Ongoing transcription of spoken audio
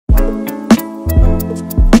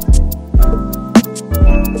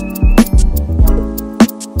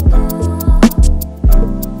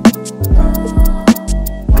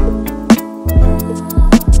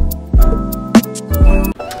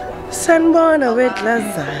Corner with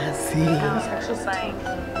Dlazzers.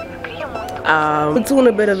 It's on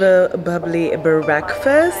a bit of a bubbly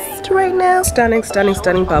breakfast right now. Stunning, stunning,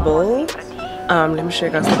 stunning bubble. Let me show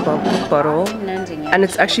you guys the bottle. And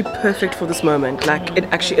it's actually perfect for this moment. Like, it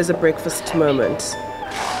actually is a breakfast moment.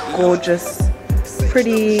 Gorgeous,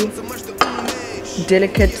 pretty,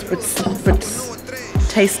 delicate, but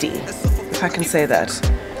tasty, if I can say that.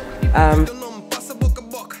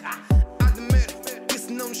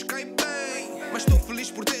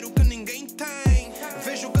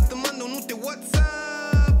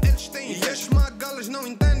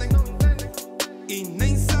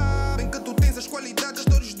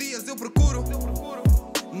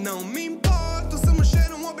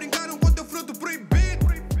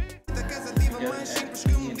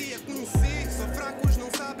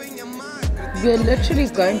 We're literally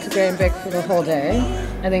going to go and Beck for the whole day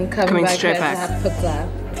and then coming back straight here back. to have pizza.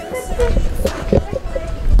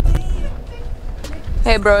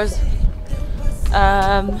 Hey bros,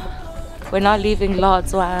 we're now leaving Ernie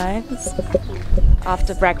Els Wines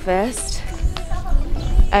after breakfast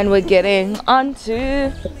and we're getting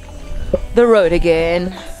onto the road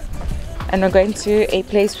again, and we're going to a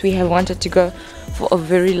place we have wanted to go for a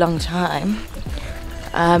very long time.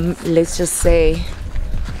 Let's just say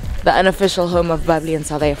the unofficial home of bubbly in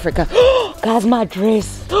South Africa. Guys, my dress.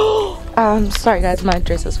 Sorry guys, my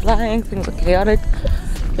dress is flying, things are chaotic,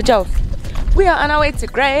 but yo, we are on our way to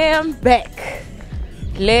Graham Beck.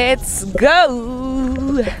 Let's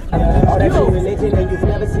go. Religion and you've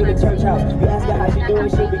never seen a church house. You ask her how she doing,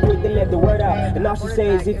 she'll be quick to let the word out. And all she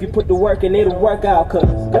says is if you put the work in, it'll work out. Cause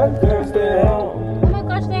girls stay at home. Oh my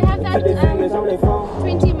gosh, they have that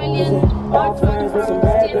 20 million friends with some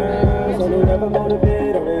bad girls, and they never go to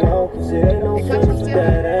bed on their own. Cause it ain't no such as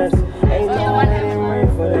badass. Ain't no one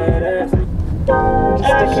ain't for that ass.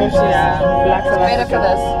 Stickers, yeah. Black better for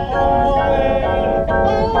this.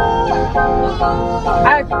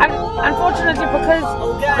 Unfortunately, because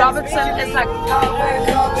Robertson is like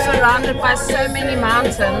surrounded by so many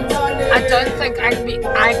mountains, I don't think I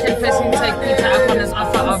can personally take Peter up on his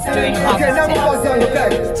offer of doing half his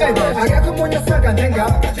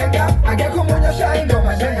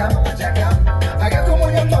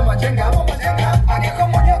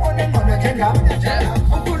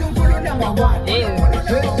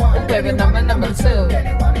baby number 2.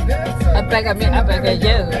 I beg of me, I beg of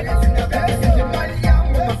you.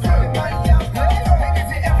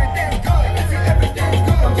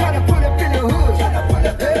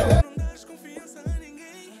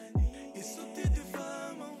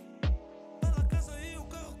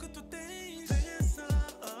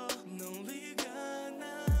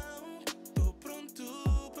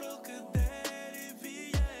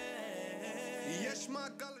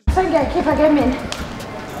 Keep her game in.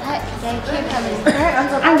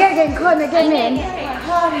 I'm getting corner game in.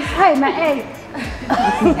 Hey, my egg.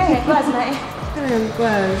 Hey, where's my egg?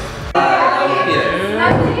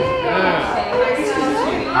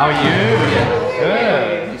 How are you?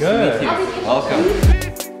 Good, good. Welcome.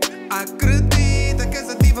 Acredita que és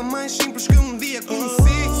a diva mais simples que dia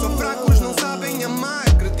conheci. Só fracos não sabem amar,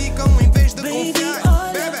 criticam em vez de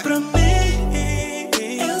confiar. Bebe pra mim.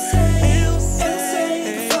 Eu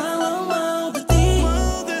sei, falam mal de ti.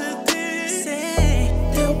 Sei,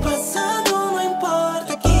 teu passado não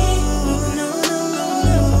importa aqui. Não.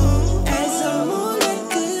 És a mulher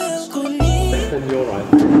que escolhi. And you're right.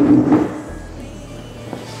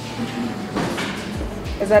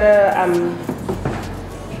 Is that a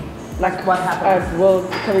like what happens? Well,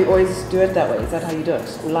 can we always do it that way? Is that how you do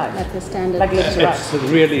it in life? Like the standard. Like left to right. It's a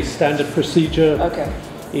really standard procedure. Okay.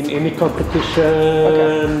 In any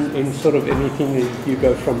competition, in sort of anything, you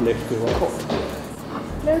go from left to right. Cool.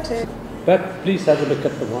 Noted. But please have a look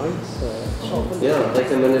at the wines. Yeah,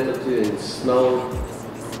 take a minute or two and smell.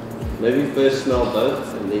 Maybe first smell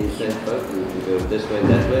both and then taste both, and you can go this way and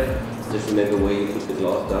that way. Just remember where you put the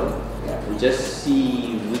glass down, and just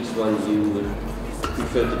see which one you would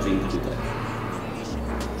prefer to drink today.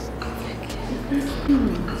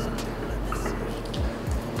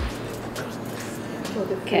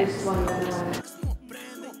 Okay.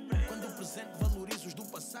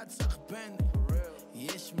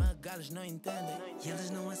 Não entendem e eles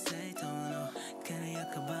não aceitam, não. Querem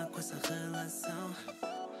acabar com essa relação,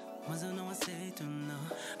 mas eu não aceito, não.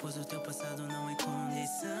 Pois o teu passado não é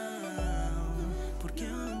condição. Porque eu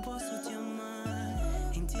não posso te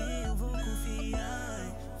amar, em ti eu vou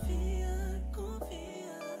confiar.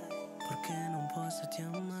 Confiar. Porque não posso te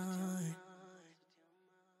amar.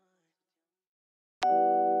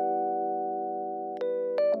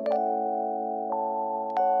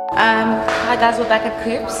 Hi guys, we're back at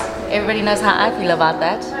Cribs. Everybody knows how I feel about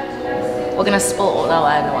that. We're gonna spill all our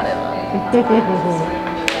wine or whatever.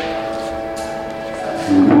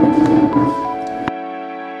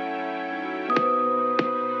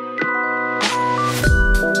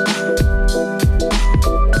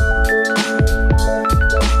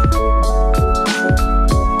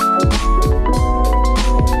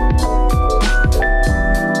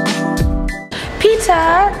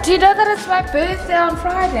 Do you know that it's my birthday on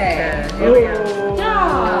Friday?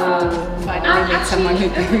 Yeah. Finally met someone who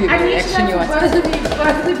actually wants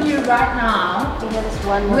both of you right now.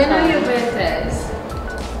 When are your birthdays?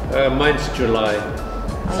 Mine's July.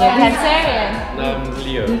 Cancerian. No, I'm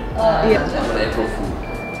Leo. An April Fool.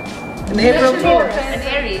 An April Fool. An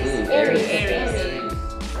Aries.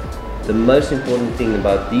 The most important thing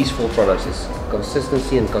about these 4 products is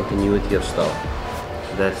consistency and continuity of style.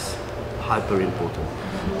 That's hyper important.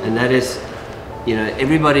 And that is, you know,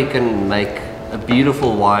 everybody can make a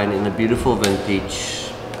beautiful wine in a beautiful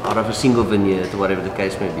vintage out of a single vineyard, whatever the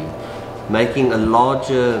case may be. Making a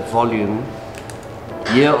larger volume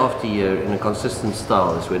year after year in a consistent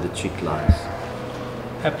style is where the trick lies.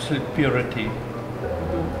 Absolute purity.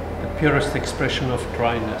 The purest expression of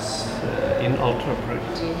dryness in ultra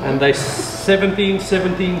brut. And they 17,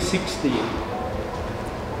 17, 16.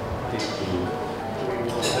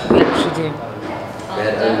 We actually do. We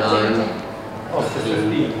had 09. After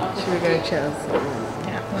 15. Should we go cheers?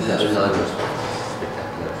 Yeah. 09 was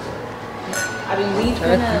spectacular. I mean, we've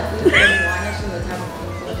been wine from the time of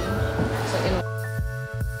so in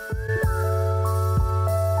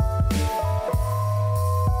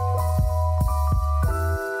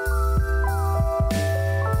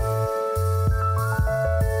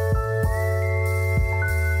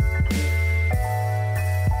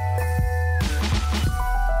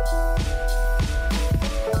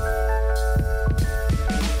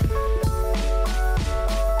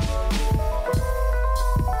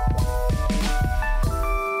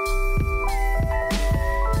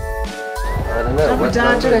I don't know. What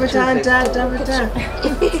number?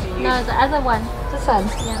 No, the other one. This one.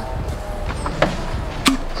 Yeah.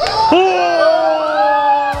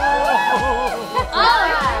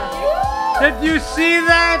 Did you see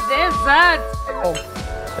that? There's that.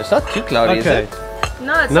 It's not too cloudy, is it?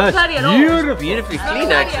 No, it's not cloudy at all. Beautiful. Beautifully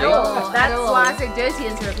clean, actually. That's why I said dirty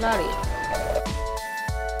instead of cloudy.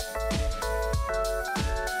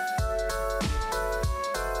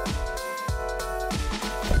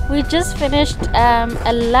 We just finished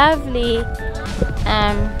a lovely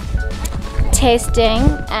tasting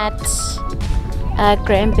at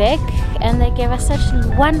Beck, and they gave us such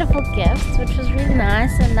wonderful gifts, which was really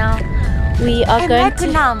nice. And now we are going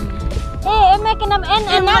to. Hey, Magnum and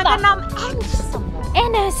another.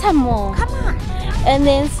 And some more. Come on. And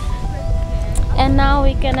then. And now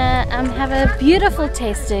we're gonna have a beautiful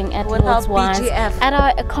tasting at Els Wines at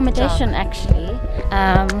our accommodation actually.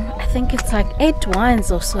 I think it's like 8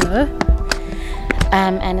 wines or so.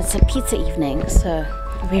 And it's a pizza evening, so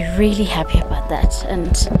we're really happy about that.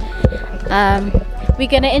 And we're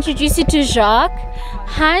gonna introduce you to Jacques.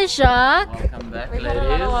 Hi Jacques. Welcome back,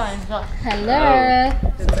 ladies. Hello.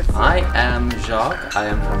 I am Jacques. I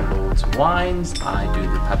am from Els Wines. I do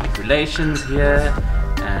the public relations here.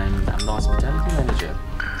 And I'm the hospitality manager.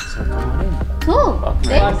 So come on in. Cool.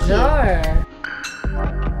 Thank you.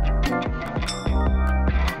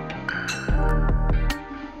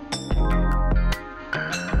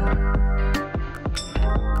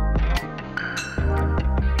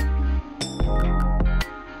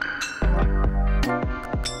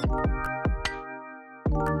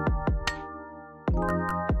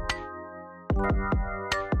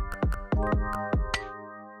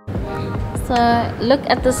 So look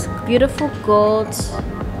at this beautiful gold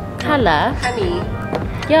color. Honey.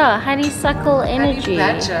 Yeah, honeysuckle energy,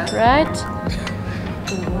 right?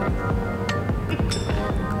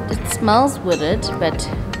 It smells wooded, but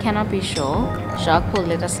cannot be sure. Jacques will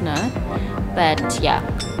let us know. But yeah,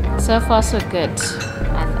 so far so good,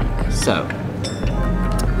 I think. So,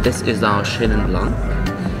 this is our Chenin Blanc.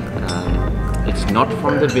 It's not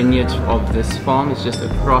from the vineyard of this farm. It's just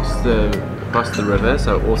across the river,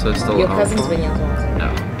 so also still Your our cousin's farm. vineyard was? No,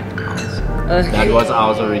 ours. That was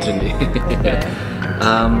ours originally.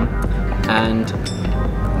 And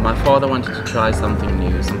my father wanted to try something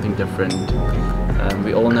new, something different.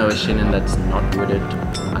 We all know a Chenin that's not wooded,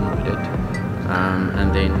 unwooded.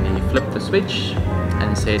 And then he flipped the switch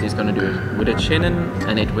and said he's going to do a wooded Chenin,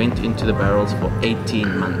 and it went into the barrels for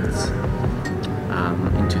 18 months.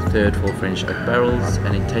 Into 3rd, 4th French oak barrels,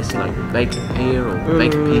 and it tasted like baked pear or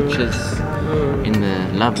baked peaches in the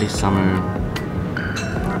lovely summer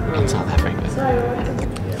in South Africa.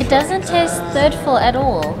 It doesn't taste third full at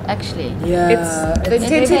all, actually. Yeah, the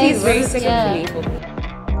intensity is very second full.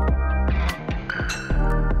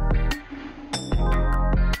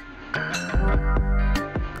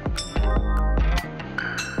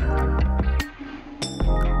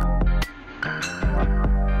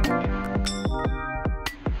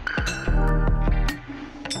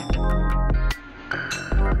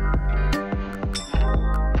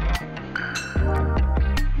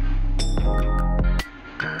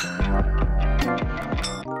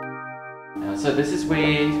 So this is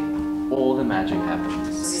where all the magic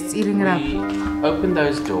happens. It's eating it up. We open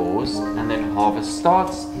those doors and then harvest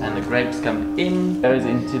starts and the grapes come in, goes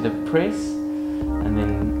into the press, and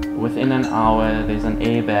then within an hour there's an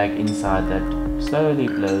airbag inside that slowly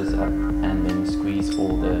blows up and then squeeze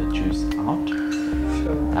all the juice out.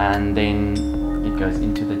 And then it goes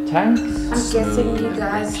into the tanks. I'm guessing you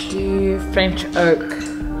guys do French oak.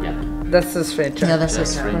 Yeah. This is French oak. Yeah, that's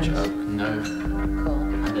Just okay. French oak, no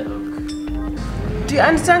other oak. Do you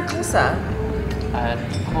understand Xhosa?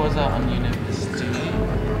 Xhosa on university,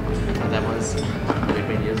 but that was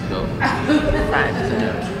many years ago. Fine. So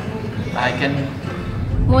no, I can.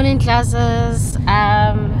 Morning classes.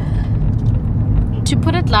 To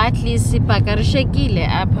put it lightly, sipakarishekile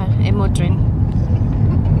apha emotweni.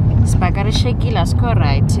 Sipakarishekile asikho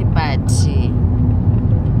right, but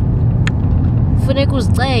funeka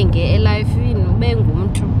uzicenge elifini ube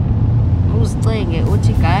ngumntu. Uzicenge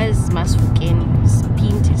uthi guys masivukeni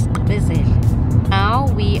siphinde siqhubezele. Now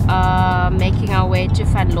we are making our way to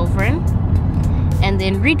Loveren and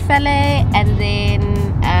then Rietvallei and then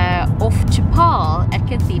off to Paul at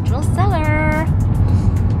Cathedral CELLAR.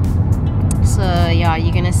 So yeah,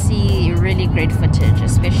 you're gonna see really great footage,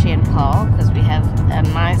 especially in Paul, because we have a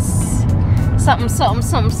nice something.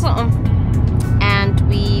 And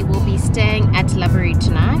we will be staying at Loveren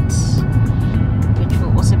tonight, which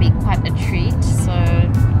will also be quite a treat. So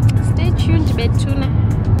stay tuned to bed tuna.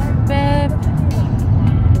 Babe.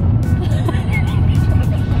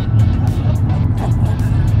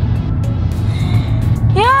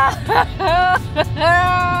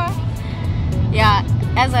 Yeah,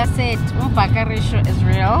 as I said, umpakarisho is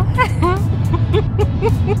real.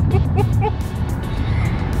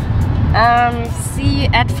 See you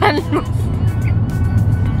at Van.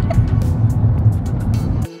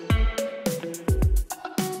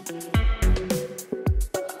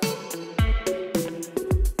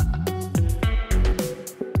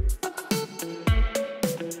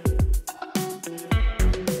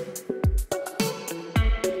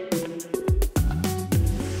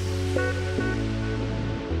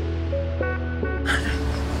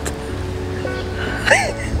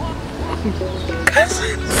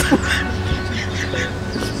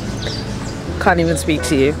 Can't even speak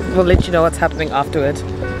to you. We'll let you know what's happening afterward.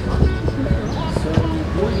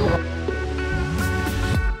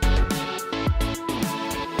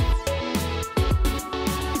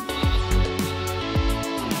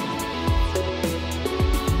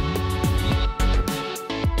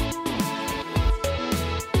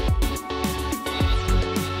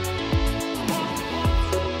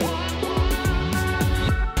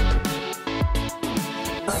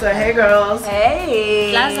 So hey girls.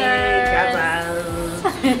 Hey. Dlazzers.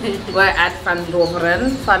 We're at Van Loveren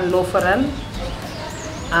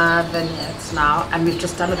vineyards now, and we've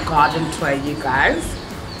just done a garden tour, you guys.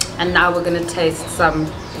 And now we're gonna taste some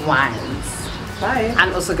wines. Bye.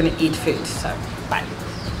 And also gonna eat food. So bye.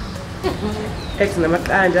 Excellent,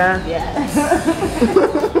 Makanda. Yes.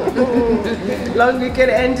 Long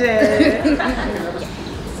weekend ended.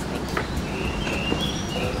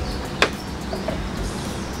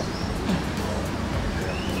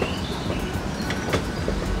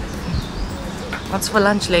 What's for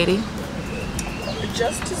lunch, lady?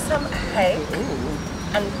 Just some hake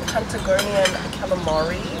and Pantagonian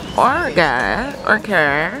calamari.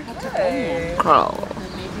 Okay. Cool.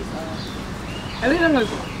 Everything is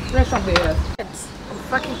fresh up here. I'm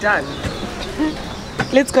fucking done.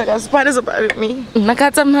 Let's go, guys. Spiders about me.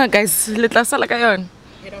 Nakatsamna, guys. Letlasala kayon.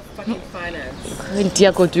 Head of fucking finance.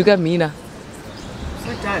 Ntia koduga mina.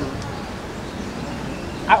 So done.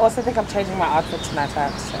 I also think I'm changing my outfit tonight,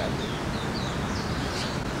 so.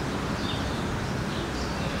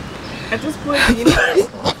 At this point, you know,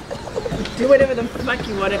 do whatever the fuck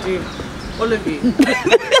you want to do. All of you.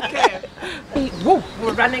 Okay. Whoa,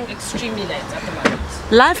 we're running extremely late at the moment.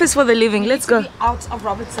 Life is for the living. Let's go. Out of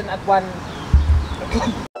Robertson at 1.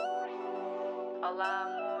 Olá,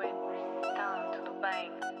 amor. Então, tudo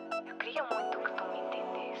bem? Eu queria muito que tu me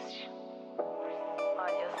entendesses.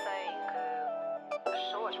 Olha, eu sei que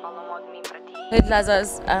pessoas Hey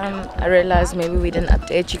Dlazzers, I realized maybe we didn't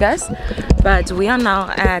update you guys, but we are now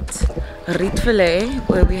at Rietvallei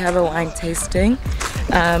where we have a wine tasting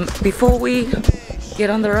before we get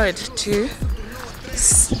on the road to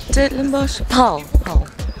Stellenbosch, Paul,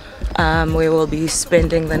 where we'll be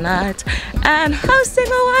spending the night and hosting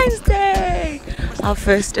a wines day, our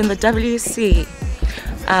first in the WC.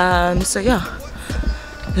 So yeah,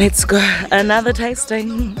 let's go. Another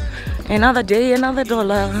tasting, another day, another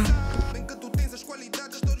dollar.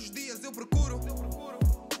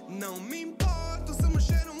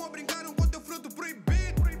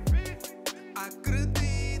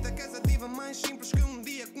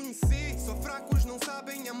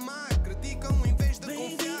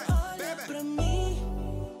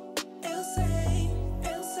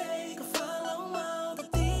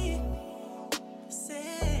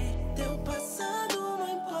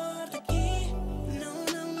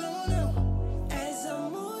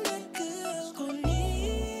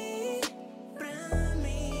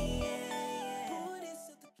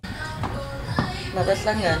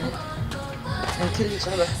 And kill each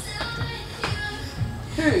other.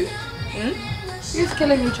 Who? Who's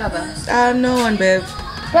killing each other? No one, babe.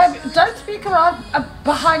 Babe, don't speak around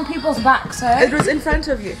behind people's backs, eh? It was in front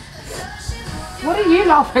of you. What are you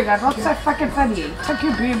laughing at? What's so fucking funny? Tuck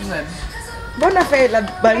your boobs in.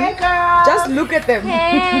 Hey, girl. Just look at them.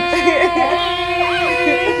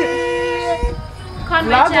 Can't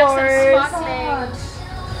match some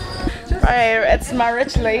sparkling. Right, it's my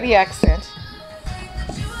rich lady accent.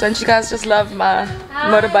 Don't you guys just love my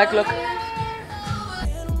motorbike look?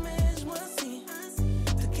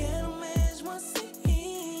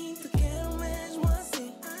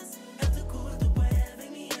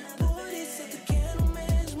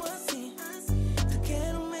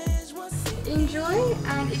 Enjoy,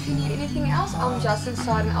 and if you need anything else, I'm just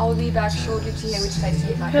inside and I'll be back shortly to hear which tasting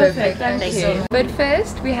you'd like. Perfect, thank you. But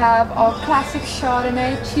first, we have our classic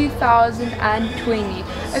Chardonnay 2020.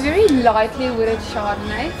 A very lightly wooded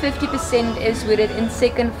Chardonnay. 50% is wooded in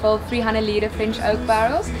second fill 300-litre French oak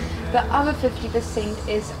barrels. The other 50%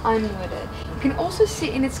 is unwooded. You can also see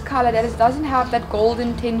in its color that it doesn't have that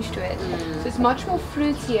golden tinge to it. So it's much more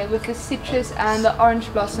fruitier with the citrus and the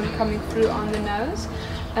orange blossom coming through on the nose.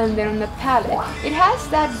 And then on the palate, it has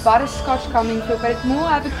that butterscotch coming through, but it's more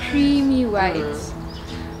of a creamy weight.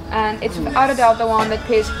 And it's without a doubt the one that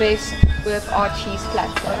pairs best with our cheese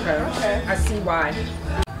platter. Okay, I see why.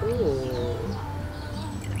 Ooh,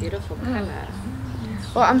 beautiful color.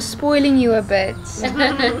 Well, I'm spoiling you a bit.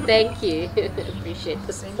 Thank you. Appreciate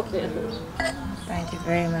the spoil. Thank you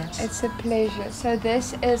very much. It's a pleasure. So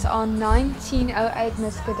this is our 1908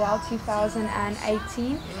 Muscadel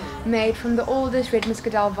 2018, made from the oldest red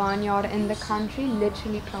Muscadel vineyard in the country,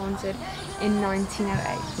 literally planted in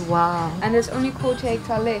 1908. Wow. And there's only 40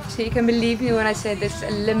 hectares left, so you can believe me when I say this is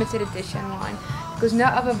a limited edition wine, because no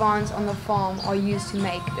other vines on the farm are used to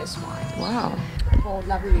make this wine. Wow. Oh,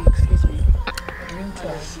 lovely, excuse me.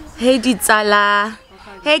 Hey CELLAR.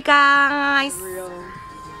 Hey guys.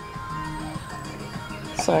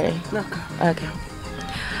 Sorry. No. Okay.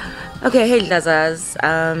 Okay, hey Dlazzers.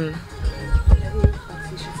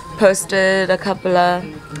 Posted a couple of...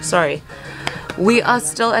 Sorry. We are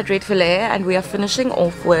still at Rietvallei and we are finishing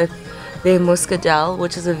off with the Muscadel,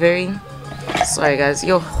 which is a very... Sorry guys,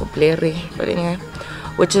 you're blurry. But anyway.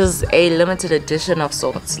 Which is a limited edition of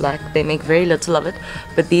sorts. Like, they make very little of it.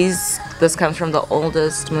 But this comes from the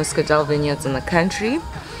oldest Muscadel vineyards in the country.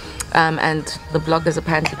 And the block is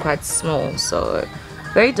apparently quite small. So,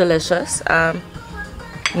 very delicious.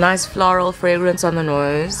 Nice floral fragrance on the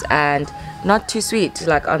nose. And not too sweet,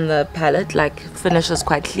 like on the palate. Like, finishes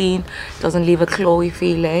quite clean. Doesn't leave a clawy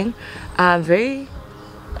feeling. A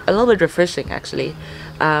little bit refreshing, actually.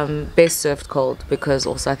 Best served cold, because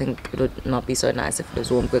also I think it would not be so nice if it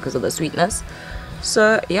was warm because of the sweetness.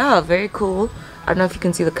 So yeah, very cool. I don't know if you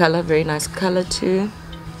can see the color. Very nice color too.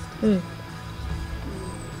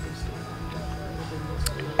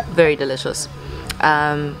 Very delicious.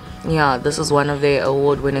 Yeah, this is one of their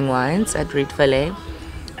award-winning wines at Rietvallei.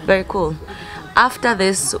 Very cool. After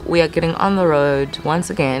this, we are getting on the road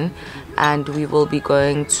once again, and we will be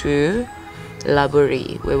going to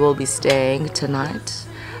Loveren, where we'll be staying tonight.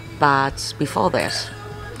 But before that,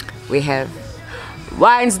 we have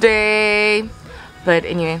Wines Day. But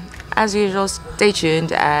anyway, as usual, stay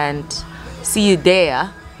tuned and see you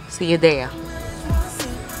there. See you there.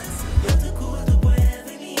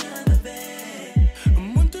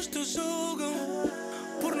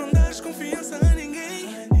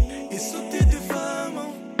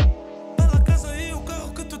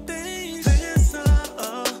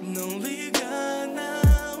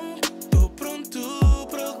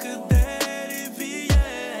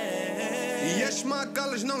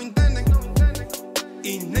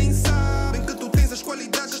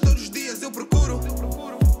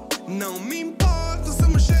 Não me importo se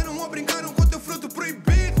mexeram ou brincaram com o teu fruto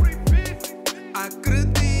proibido.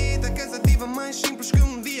 Acredita que és a diva mais simples que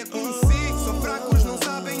um dia conheci. Só fracos não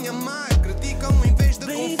sabem amar, criticam em vez de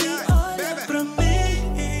confiar. Bebe. Pra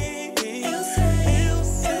mim, eu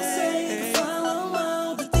sei que falam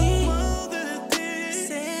mal de ti.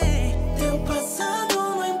 Sei, teu passado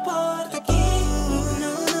não importa aqui.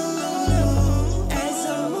 Não. És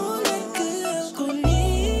a mulher que eu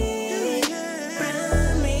escolhi pra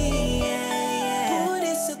mim. Por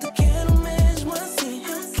isso eu te quero mesmo assim.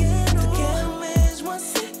 Te quero mesmo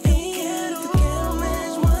assim. Te quero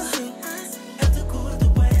mesmo assim. Eu te curto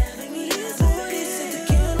bem. Por isso eu te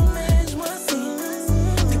quero mesmo assim.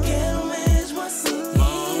 Te quero mesmo assim.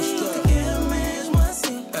 Te quero mesmo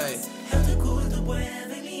assim. Eu te curto bem.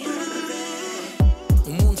 O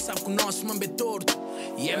mundo sabe que o nosso mambo é torto.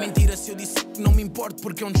 E é mentira se eu disse que não me importo,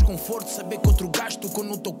 porque é um desconforto saber que outro gajo tocou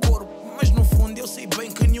no teu corpo. Mas no fundo eu sei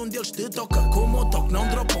bem que nenhum deles te toca como eu toco. Não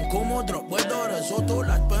dropam como eu dropo. Adoras outro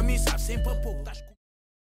lado para mim, sabe sempre a pouco.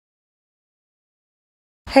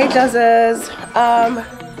 Hey Dlazzers,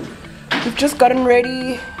 we've just gotten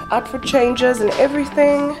ready, outfit changes and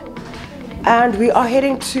everything, and we are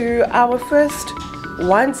heading to our first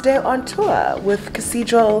Wines Day on tour with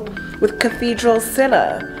Cathedral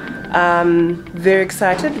CELLAR. Very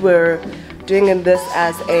excited. We're doing this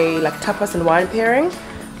as a like tapas and wine pairing,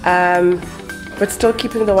 but still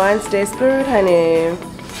keeping the Wines Day spirit, honey.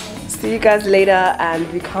 See you guys later, and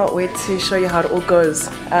we can't wait to show you how it all goes.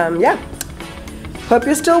 Yeah. Hope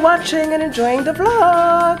you're still watching and enjoying the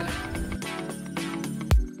vlog.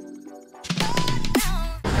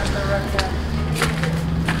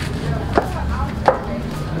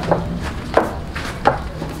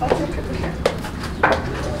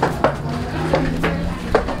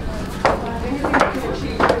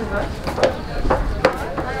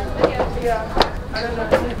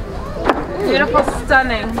 Beautiful,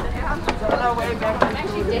 stunning.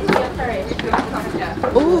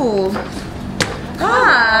 Ooh.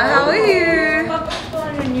 Ah, how are you?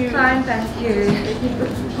 Fine, thank you.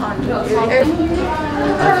 How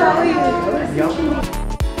are you?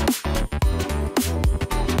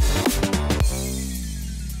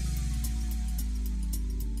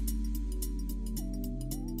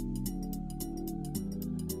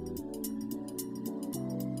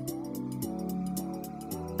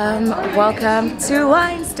 Welcome to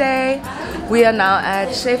Wines Day. We are now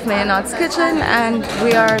at Chef Maynard's kitchen and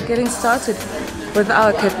we are getting started with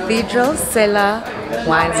our Cathedral CELLAR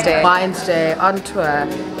Wines Day. Wines Day on tour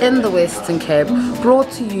in the Western Cape,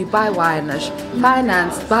 brought to you by Wineish,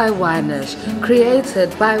 financed by Wineish,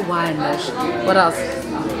 created by Wineish. What else?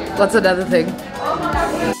 What's another thing?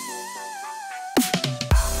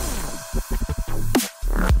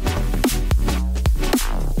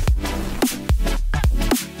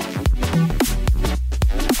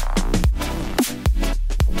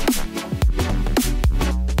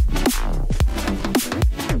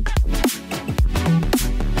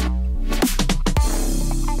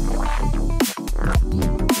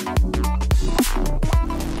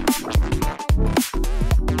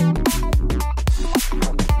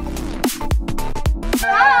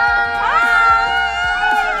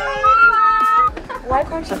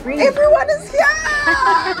 Everyone is here!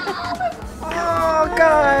 Oh,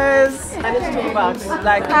 guys! And it's talk about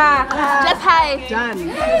like Just hi. done.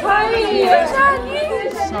 Hi.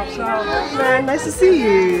 Man, nice to see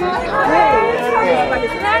you. Hey.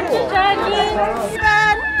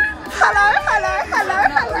 Hello.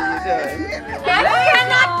 I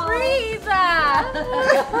cannot breathe. How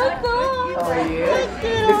are you?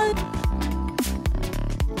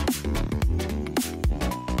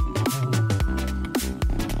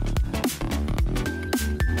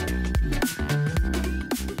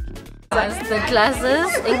 The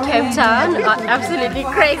Dlazzers in Cape Town are absolutely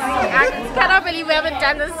crazy. I cannot believe we haven't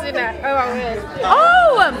done this sooner. Oh my word.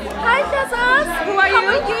 Oh, hi Dlazzers. Who are you? How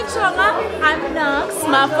are you, Chonga? I'm Nox.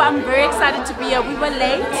 I'm very excited to be here. We were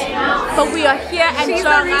late, but we are here and She's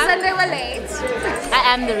Chonga. the reason they were late. I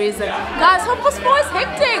am the reason. Guys, Home for Sport is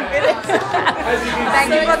hectic.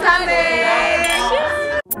 Thank you for coming.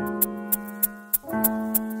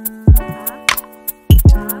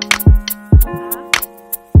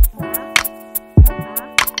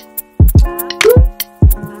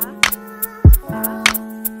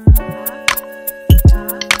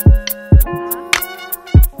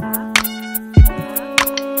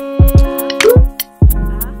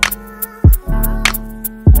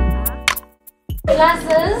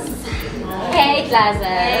 Dlazzers. Hey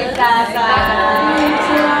Dlazzers.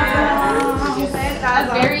 A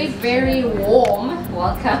very, very warm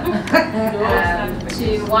welcome to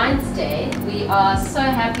to Wines Day. We are so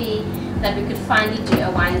happy that we could finally do a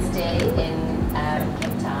Wines Day in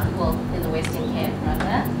Cape Town, well, in the Western Cape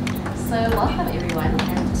rather. So welcome everyone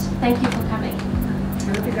and thank you for coming.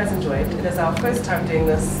 I hope you guys enjoyed. It is our first time doing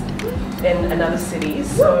this in another city,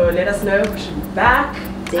 so let us know if we should be back.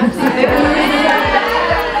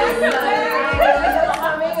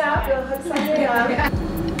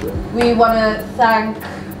 We want to thank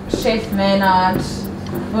Chef Maynard,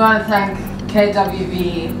 we want to thank KWV,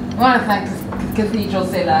 we want to thank Cathedral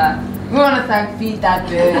Cellar, we want to thank Feed That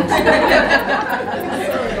Bird.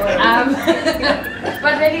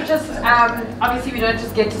 But really just, obviously we don't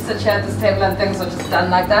just get to sit here at this table and things are just done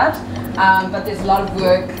like that. But there's a lot of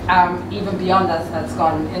work even beyond us that's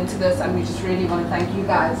gone into this, and we just really want to thank you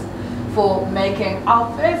guys for making our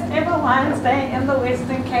first ever Wines Day in the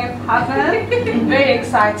Western Cape happen. Very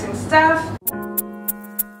exciting stuff.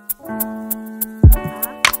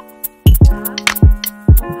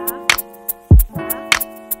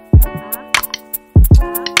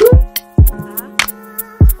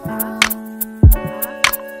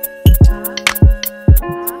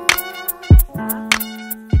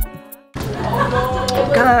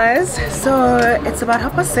 Guys, so it's about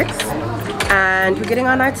 6:30 and we're getting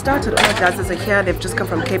our night started. All our Dlazzers are here. They've just come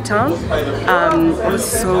from Cape Town. We're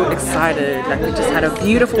so excited. Like, we just had a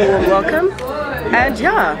beautiful warm welcome. And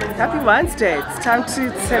yeah, happy Wines Day. It's time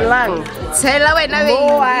to CELLAR.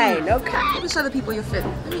 More wine, okay. Let me show the people your fit.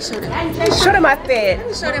 Let me show them. Show them my fit. Let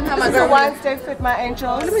me show them how my This is a Wines Day fit, my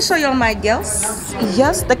angels. Let me show you all my girls.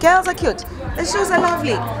 Yes, the girls are cute. The shoes are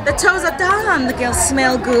lovely. The toes are done. The girls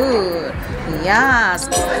smell good. Yes.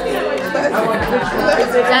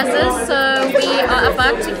 Dlazzers, so we are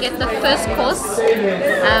about to get the first course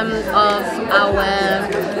of our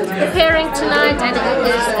pairing tonight, and it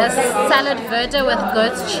is a salad verde with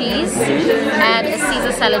goat's cheese and a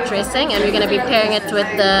Caesar salad dressing, and we're going to be pairing it with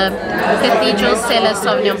the Cathedral Cellar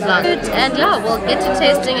Sauvignon Blanc. And yeah, we'll get to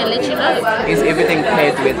tasting and let you know. Is everything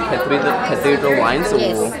paired with cathedral wines? Or?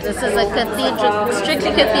 Yes, this is a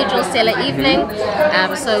strictly Cathedral Cellar evening,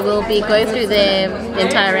 so we'll be going through the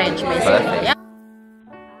entire range basically. Yeah.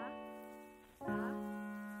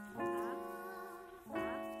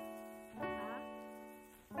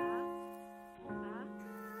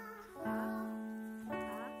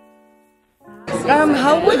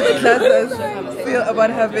 How would the Dlazzers feel about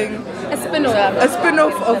having A spin-off. a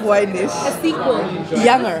spin-off of Wine-ish? A sequel.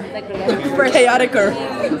 Younger, chaoticer,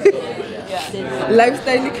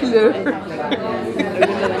 lifestyle clue.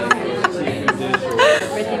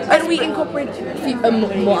 And we incorporate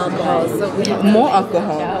more alcohol. So we have More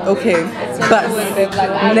alcohol. Okay. Bus.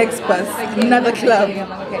 Next bus. Another club.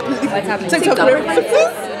 what's happening? TikTok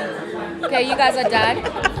references. Okay, you guys are done.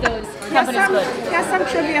 Company's good. Here's some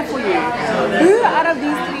trivia for you. Who out of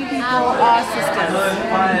these 3 people are sisters?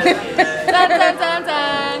 Dun, dun, dun,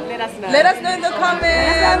 dun. Let us know. Let us know in the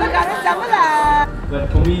comments. But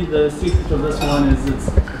for me, the secret of this one is its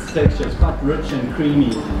texture. It's quite rich and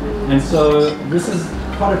creamy. And so this is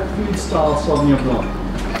quite a food style Sauvignon Blanc.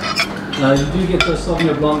 You do get those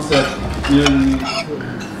Sauvignon Blancs that you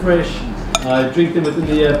fresh, drink them within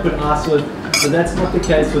the year, put ice with. So that's not the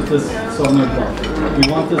case with this Sauvignon Blanc. We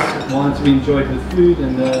want this wine to be enjoyed with food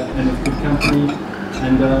and with good company.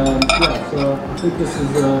 And yeah, so I think this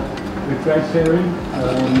is a great pairing.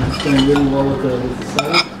 It's going really well with the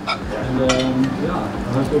salad. And yeah,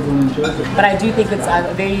 I hope everyone enjoys it. But I do think it's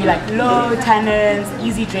very like low tannins,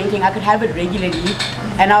 easy drinking. I could have it regularly.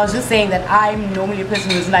 And I was just saying that I'm normally a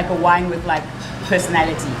person who's like a wine with like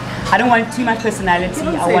personality. I don't want too much personality.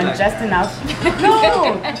 I want just enough. No,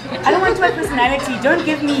 I don't want too much personality. Don't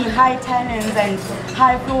give me high tannins and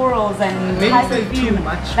high florals and high perfume.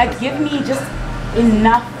 Like, give me just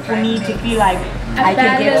enough for me to feel like I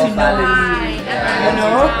can get to know you. You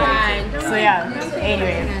know? So yeah.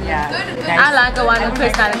 Anyway, yeah. I like a one with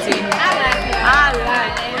personality. I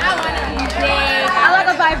like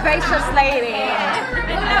a vivacious lady.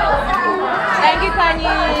 Thank you,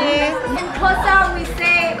 Kanye. In Xhosa we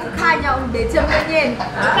say ukhanya umdethemenyeni.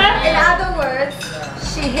 In other words,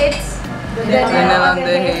 she hits the nail on the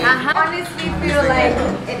head. I honestly feel like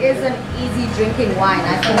it is an easy drinking wine.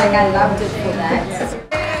 I feel like I loved it for that.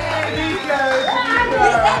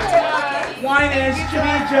 Wine is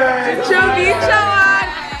ceviche. Ceviche one.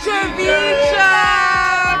 Ceviche.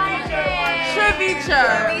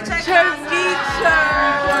 Ceviche.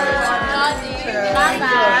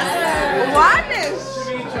 Wine-ish.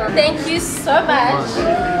 Thank you so much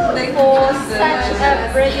for such a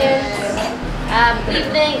brilliant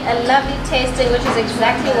evening, a lovely tasting, which is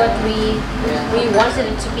exactly what we wanted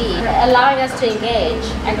it to be, allowing us to engage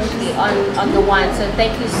actually on the wine. So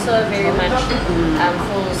thank you so very much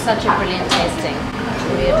for such a brilliant tasting.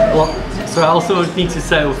 Well, so I also need to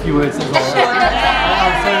say a few words as well.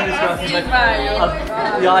 I'm sorry to interrupt you, but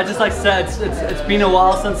yeah, I just like to say it's been a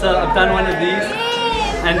while since I've done one of these,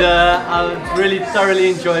 and I've really thoroughly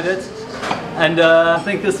enjoyed it. And I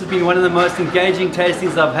think this has been one of the most engaging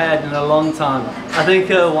tastings I've had in a long time. I think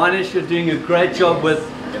Wineish are doing a great job with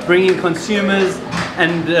bringing consumers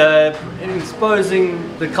and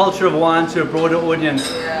exposing the culture of wine to a broader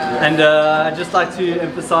audience. And I'd just like to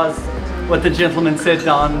emphasize what the gentleman said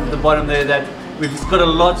down the bottom there, that we've got a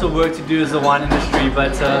lot of work to do as a wine industry,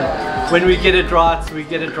 but when we get it right and we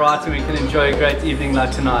can enjoy a great evening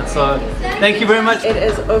like tonight. So thank you very much. It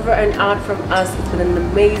is over and out from us. It's been an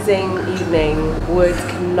amazing evening. Words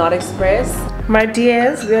cannot express. My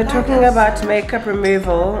dears, we are talking about makeup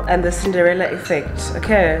removal and the Cinderella effect.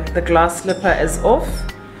 Okay, the glass slipper is off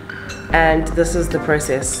and this is the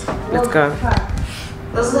process. Let's go.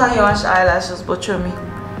 This is how you wash eyelashes, butcher me.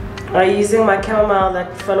 Are you using my chamomile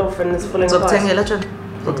that fell off and is falling apart?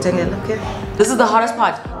 Okay. This is the hardest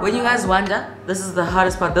part. When you guys wonder, this is the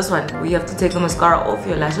hardest part. This one, where you have to take the mascara off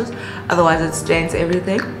your lashes, otherwise it stains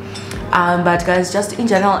everything. But guys, just in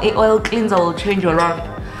general, a oil cleanser will change your lot.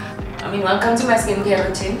 I mean, welcome to my skincare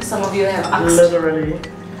routine. Some of you have asked. Literally.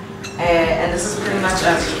 And this is pretty much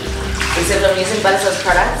except I'm using Dlazzers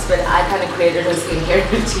products, but I kind of created a skincare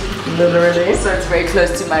routine. Literally. So it's very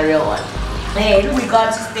close to my real one. Then we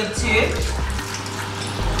got to step 2,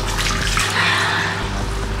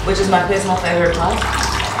 which is my personal favorite part,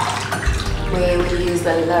 where we use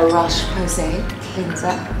the La Roche-Posay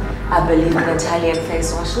cleanser. I believe in Italian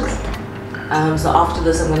face washes. So after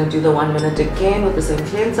this, I'm going to do the 1 minute again with the same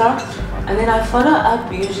cleanser, and then I follow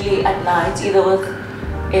up usually at night either with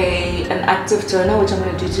an active toner, which I'm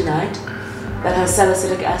going to do tonight, that has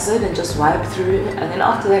salicylic acid, and just wipe through. And then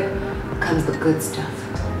after that comes the good stuff.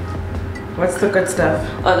 What's the good stuff?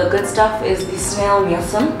 Oh, the good stuff is the snail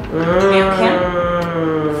mucin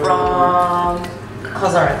from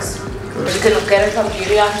COSRX. You can get it from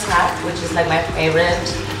Beauty on Tap, which is like my favorite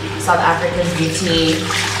South African beauty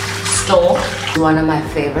store. One of my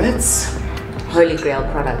favorites, holy grail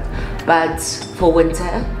product. But for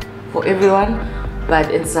winter, for everyone, but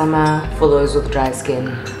in summer, for those with dry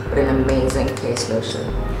skin, what an amazing face lotion.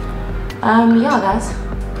 Yeah guys,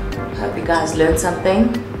 hope you guys learned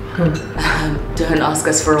something. Don't ask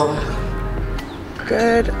us for all.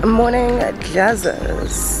 Good morning,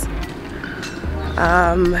 Dlazzers.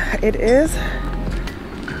 It is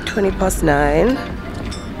 9:20.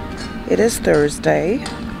 It is Thursday.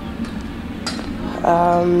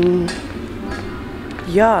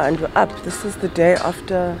 Yeah, and we're up. This is the day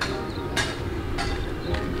after.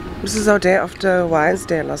 This is our day after Wines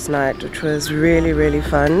Day last night, which was really, really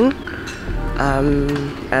fun.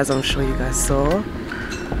 As I'm sure you guys saw.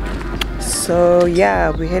 So yeah,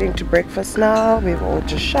 we're heading to breakfast now. We've all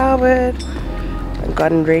just showered and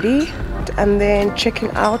gotten ready, and then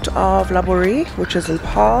checking out of Loveren, which is in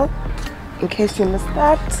Paarl, in case you missed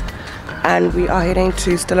that. And we are heading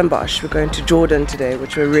to Stellenbosch. We're going to Jordan today,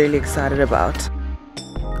 which we're really excited about.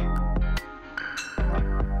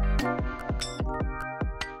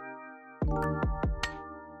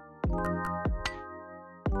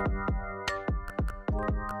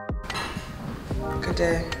 Good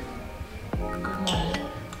day.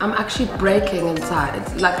 I'm actually breaking inside.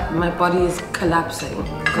 It's like my body is collapsing.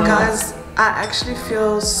 Guys, I actually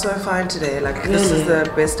feel so fine today. Like, this is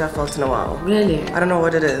the best I've felt in a while. Really? I don't know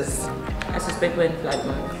what it is. I suspect we're in flight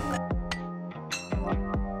mode.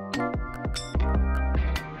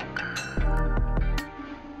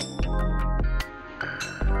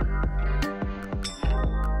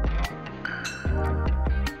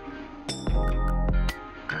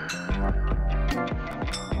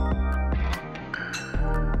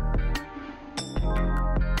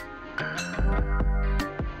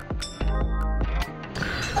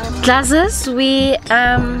 Dlazzers, we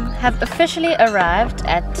have officially arrived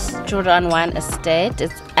at Jordan Wine Estate.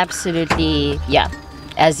 It's absolutely, yeah,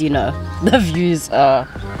 as you know, the views are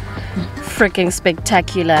freaking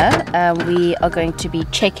spectacular. We are going to be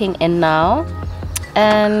checking in now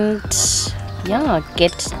and yeah,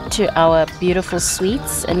 get to our beautiful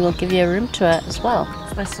suites, and we'll give you a room tour as well.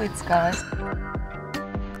 It's my suites, guys.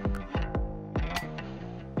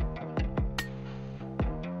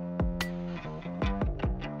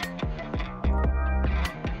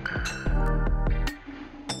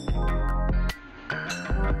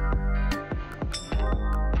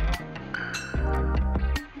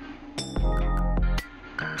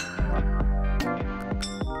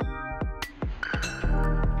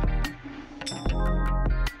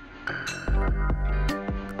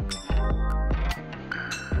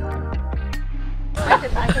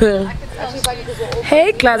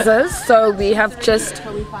 Hey Dlazzers, so we have just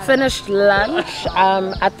finished lunch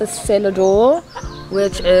at the CELLAR,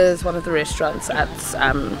 which is one of the restaurants at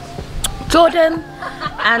Jordan,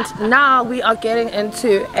 and now we are getting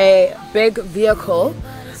into a big vehicle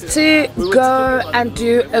to go and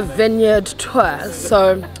do a vineyard tour.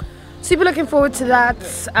 So super looking forward to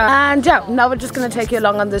that, and yeah, now we're just gonna take you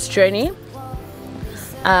along on this journey.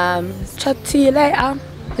 Chat to you later.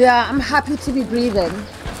 Yeah, I'm happy to be breathing.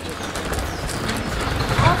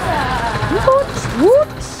 Woot, woot.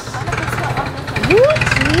 Woot,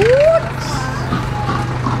 woot.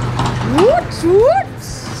 Woot, woot.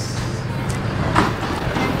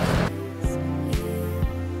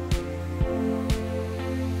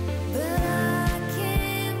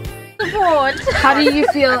 How do you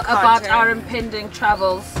feel about our impending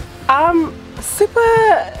travels?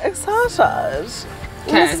 Super excited.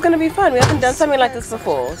 This is going to be fun. We haven't done something like this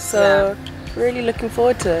before, so really looking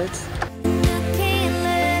forward to it.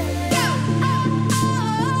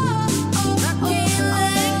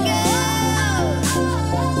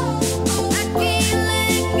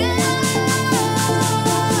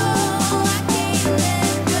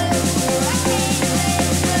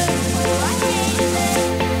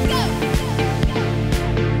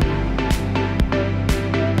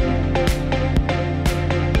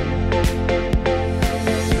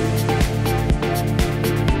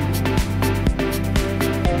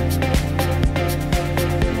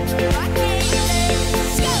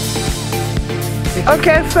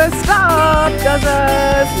 Okay, first stop,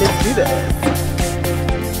 Dlazzers. Let's do this.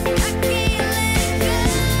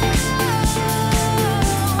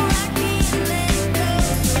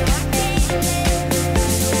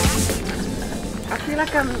 I feel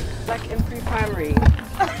like I'm in pre-primary.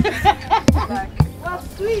 Well,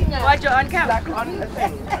 sweet. What, you're on camp? Like on a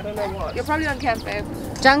thing. I don't know what. You're probably on camp, babe.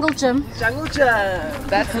 Jungle gym. Jungle gym.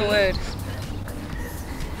 That's the word.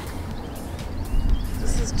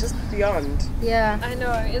 Just beyond. Yeah. I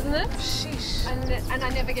know, isn't it? Sheesh. And I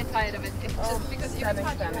never get tired of it. It's just because every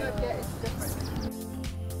time you work here, it's different.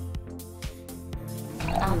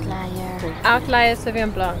 Outlier. Outlier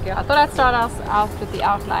Sauvignon Blanc. Yeah. I thought I'd start us out with the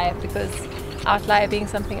outlier because outlier being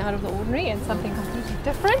something out of the ordinary and something completely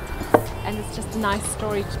different, and it's just a nice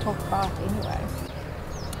story to talk about anyway.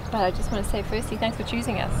 But I just want to say firstly, thanks for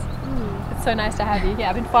choosing us. It's so nice to have you here.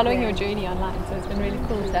 I've been following your journey online, so it's been really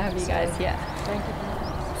cool to have you guys here. Thank you.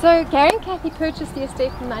 So Gary and Kathy purchased the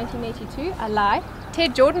estate in 1982. I lie.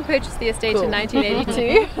 Ted Jordan purchased the estate in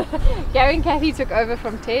 1982. Gary and Kathy took over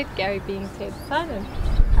from Ted, Gary being Ted's son, and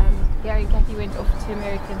Gary and Kathy went off to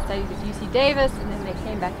America and studied at UC Davis, and then they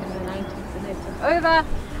came back in the 90s and they took over,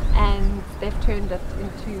 and they've turned it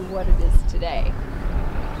into what it is today.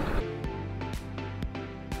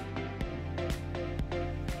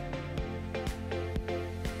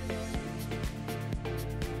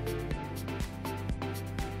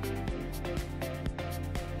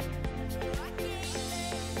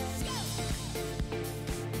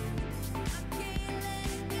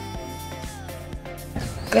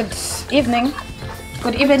 Good evening.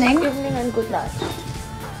 Good evening. Good evening and good night.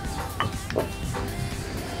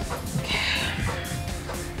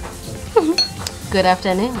 Good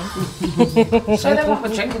afternoon. Show them what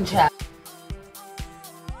we're drinking, chat.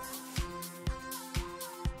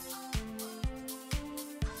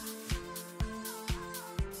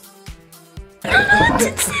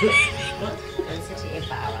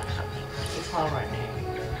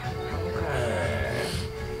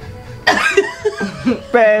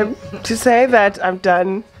 Babe, to say that I'm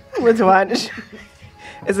done with wine is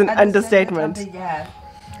an understatement.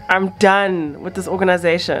 I'm done with this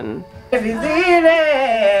organization. You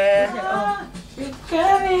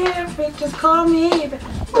just call me.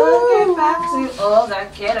 We'll get back to all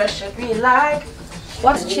that kiddo should be like.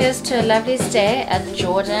 Cheers to a lovely stay at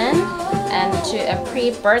Jordan and to a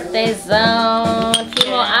pre-birthday zone. 2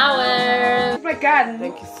 more hours. Oh my god.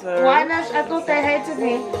 Thank you, sir. Why not? I thought they hated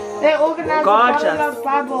me. They organized a bottle of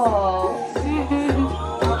bubbles.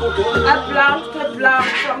 A Blanc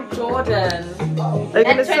from Jordan. Are you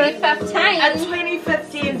gonna say 2015. A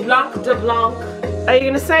 2015 Blanc de Blanc. Are you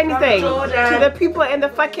gonna say anything to the people in the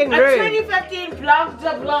fucking A room? 2015 Blanc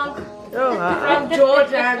de Blanc Oh, from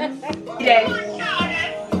Jordan.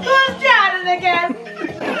 Who's Jordan again?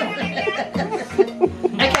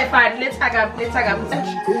 Okay, fine. Let's hang up.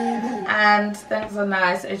 And thanks a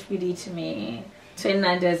nice HPD to me.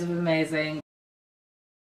 29 days of amazing.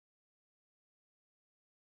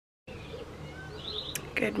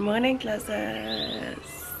 good morning, Dlazzers.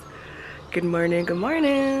 Good morning, good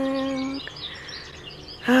morning.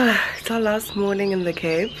 It's our last morning in the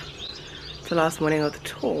Cape. the last morning of the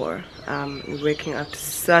tour. We're waking up to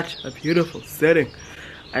such a beautiful setting.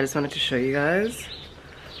 I just wanted to show you guys.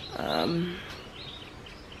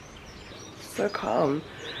 So calm.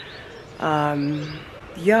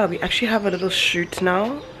 Yeah, we actually have a little shoot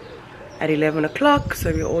now at 11 o'clock,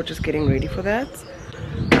 so we're all just getting ready for that.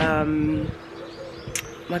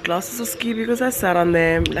 My glasses are ski because I sat on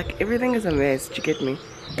them. Like, everything is a mess. Do you get me?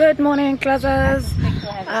 Good morning, Dlazzers.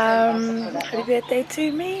 Happy birthday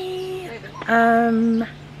to me.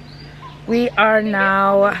 We are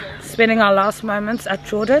now spending our last moments at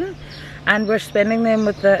Jordan, and we're spending them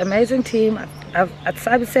with the amazing team at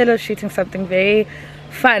CELLAR, shooting something very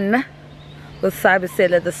fun with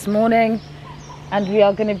CELLAR this morning. And we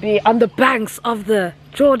are going to be on the banks of the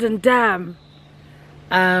Jordan Dam.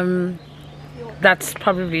 That's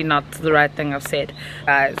probably not the right thing I've said.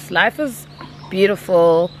 Guys, life is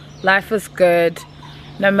beautiful, life is good,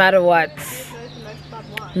 no matter what.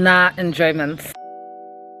 Enjoyment.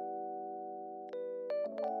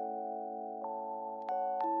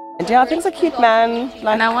 Yeah, things are cute, man.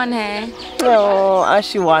 Like, and I won her. Oh,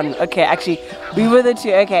 she won. Okay, actually, we were the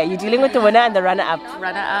two. Okay, you're dealing with the winner and the runner-up.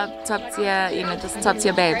 Runner-up, top tier, you know, just top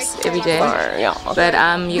tier babes every day. Yeah. But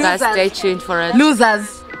you guys stay tuned for it.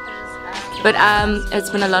 Losers. But it's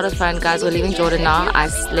been a lot of fun, guys. We're leaving Jordan now. I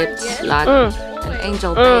slept like an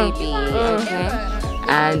angel baby, okay?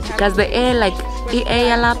 And because the air, like,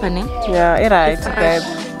 yeah, it's right, babe.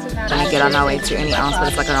 Gonna get on our way to Ernie Els, but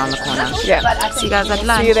it's like around the corner. Yeah. See you guys at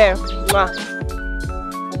lunch. See you there. Mwah.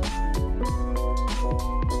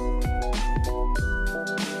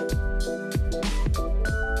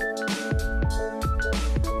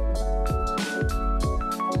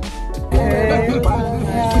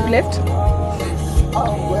 Keep left.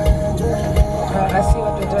 I see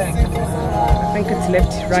what we're doing. I think it's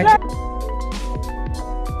left, right.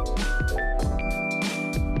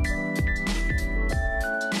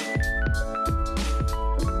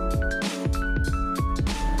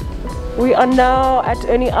 We are now at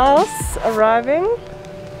Ernie Els, arriving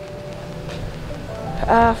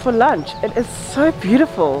for lunch. It is so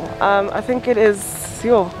beautiful. I think it is,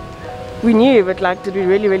 we knew, but like, did we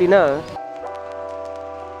really know?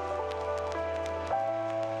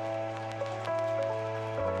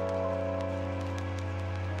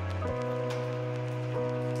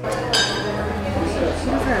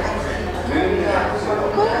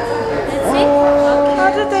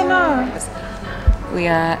 How did they know? We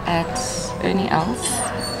are at Ernie Els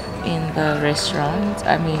in the restaurant.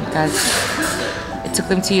 I mean, guys, it took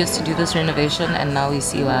them 2 years to do this renovation, and now we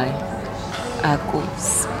see why. Cool.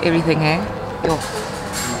 Everything, eh? Yo,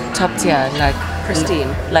 top tier, like pristine,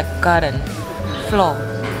 like garden, floor,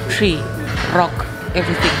 tree, rock,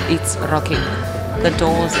 everything. It's rocking. The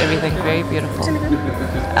doors, everything, very beautiful.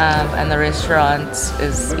 And the restaurant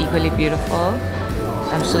is equally beautiful.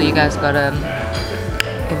 I'm sure you guys got a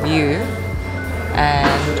view.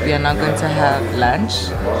 And we are now going to have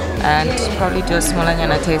lunch and probably do a small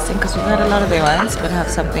onion tasting because we've had a lot of their wines, but have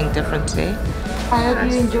something different today. I hope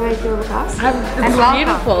you enjoyed your podcast. It's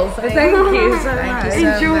beautiful. So thank you so much.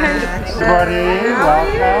 Enjoy. Everybody,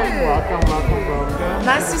 welcome.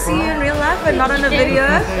 Nice to see you in real life and not on a video.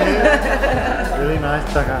 Really nice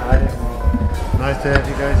to have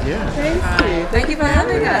you guys here. Thank you. Thank you for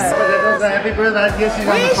having us. Happy birthday. Yes, she's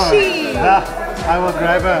on the phone. Where is she? I will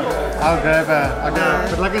grab her. I'll grab her. Okay.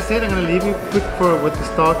 But like I said, I'm going to leave you quick with the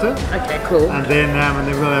starter. Okay, cool. And then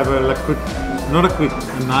we'll have a quick, not a quick,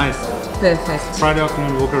 a nice. Perfect. Friday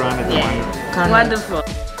afternoon walk around at the wine. Wonderful.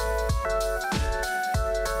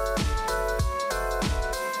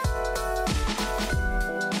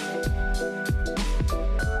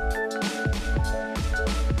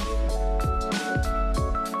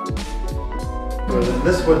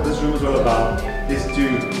 What this room is all about is to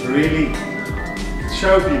really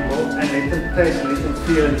show people and let them taste and let them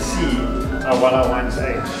feel and see what our wines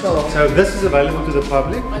age. Sure. So this is available to the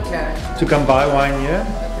public to come buy wine here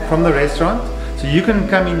from the restaurant. So you can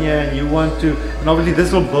come in here and you want to, and obviously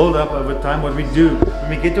this will build up over time. What we do, when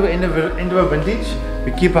we get to the end of a vintage,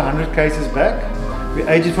 we keep 100 cases back, we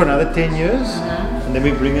age it for another 10 years, and then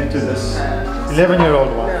we bring it to this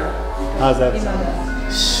 11-year-old one. How's that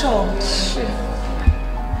sound? Sure.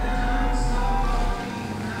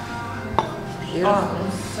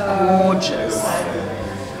 Gorgeous.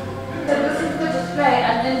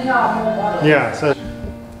 Yeah, so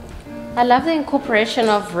I love the incorporation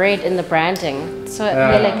of red in the branding. It's so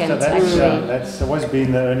elegant, so actually. that's always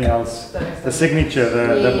been the Ernie Els, the signature,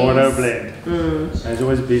 the Bordeaux blend. Has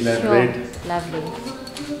always been that red. Lovely.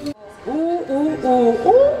 Oh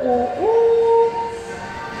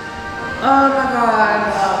my god.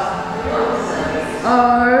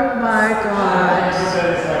 Oh my god.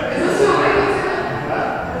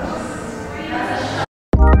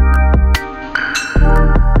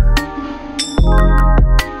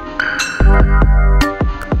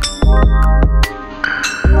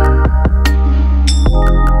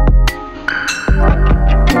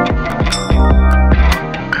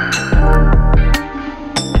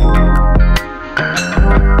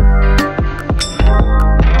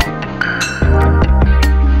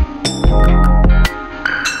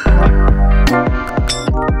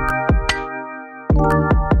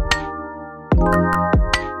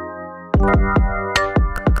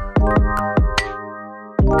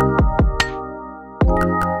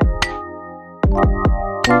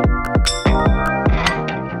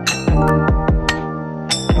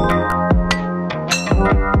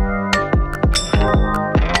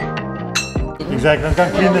 Exactly, I'm going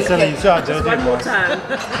to clean the cellar. You saw how dirty it was.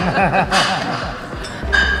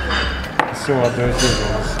 So how dirty it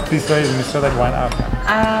was. Please try to stir that wine up.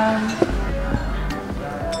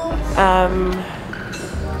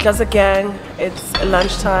 Dlazzers gang, it's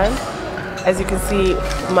lunchtime. As you can see,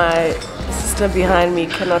 my sister behind me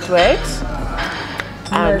cannot wait.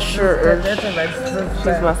 And sure,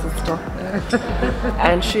 she's my sister.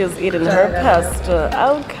 And she is eating her pasta.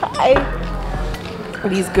 Okay.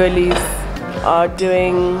 These girlies are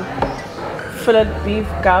doing fillet beef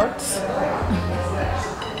gout.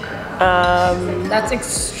 That's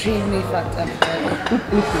extremely fucked up.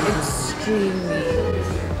 Extremely.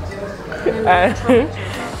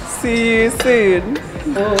 See you soon.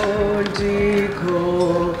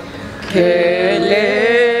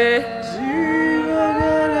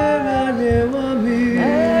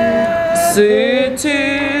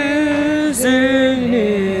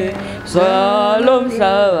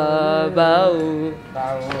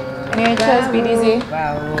 Cheers, BDZ.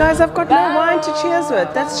 Guys, I've got no wine to cheers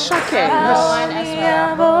with. That's shocking. No wine as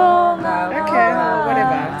well. Okay,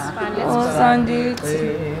 whatever. It's fine.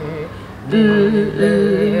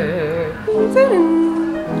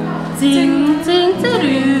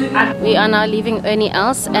 We are now leaving Ernie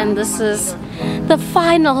Els, and this is the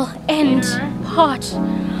final end part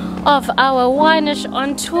of our Wine-ish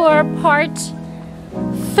on Tour part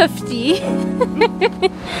 50.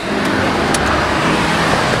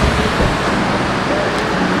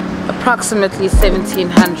 Approximately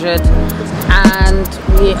 1700, and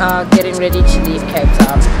we are getting ready to leave Cape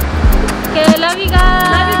Town. Okay, love you guys.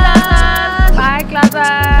 Love you guys. Bye,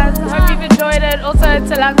 Dlazzers. Hope you've enjoyed it. Also,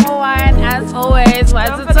 CELLAR wine, as always. Why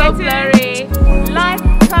is it so blurry? Like,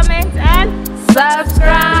 comment, and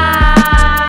subscribe.